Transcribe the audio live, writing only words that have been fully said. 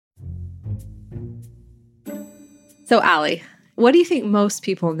So, Allie, what do you think most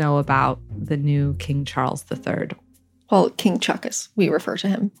people know about the new King Charles III? Well, King Chuck, as we refer to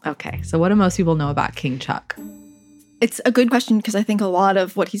him. Okay, so what do most people know about King Chuck? It's a good question because I think a lot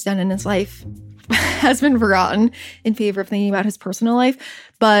of what he's done in his life has been forgotten in favor of thinking about his personal life.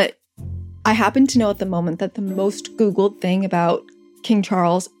 But I happen to know at the moment that the most Googled thing about King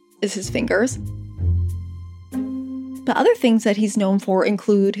Charles is his fingers. But other things that he's known for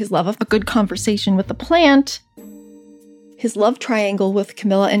include his love of a good conversation with a plant, his love triangle with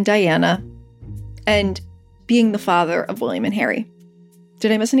Camilla and Diana, and being the father of William and Harry.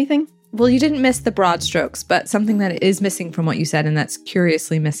 Did I miss anything? Well, you didn't miss the broad strokes, but something that is missing from what you said, and that's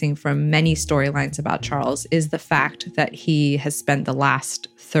curiously missing from many storylines about Charles, is the fact that he has spent the last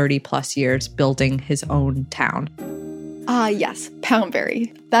 30 plus years building his own town. Yes,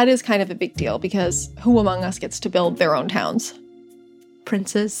 Poundbury. That is kind of a big deal because who among us gets to build their own towns?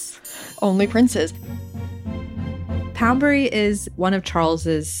 Princes. Only princes. Poundbury is one of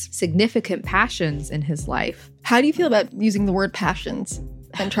Charles's significant passions in his life. How do you feel about using the word passions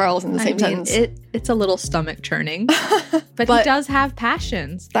and Charles in the same sentence? It's a little stomach churning, but he does have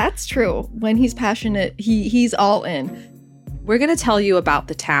passions. That's true. When he's passionate, he's all in. We're going to tell you about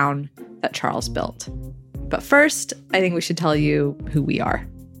the town that Charles built. But first, I think we should tell you who we are.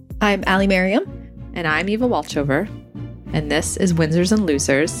 I'm Allie Merriam. And I'm Eva Walchover. And this is Windsors and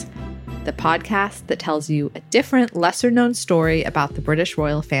Losers, the podcast that tells you a different, lesser-known story about the British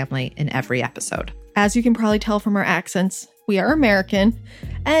royal family in every episode. As you can probably tell from our accents, we are American.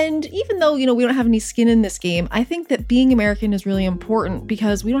 And even though, we don't have any skin in this game, I think that being American is really important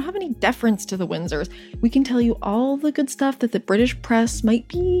because we don't have any deference to the Windsors. We can tell you all the good stuff that the British press might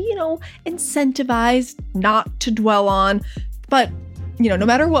be, incentivized not to dwell on. But, no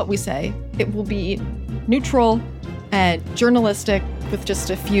matter what we say, it will be neutral and journalistic with just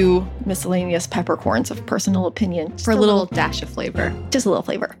a few miscellaneous peppercorns of personal opinion for a little dash of flavor. Just a little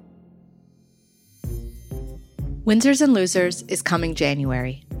flavor. Windsors and Losers is coming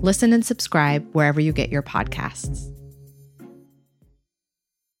January. Listen and subscribe wherever you get your podcasts.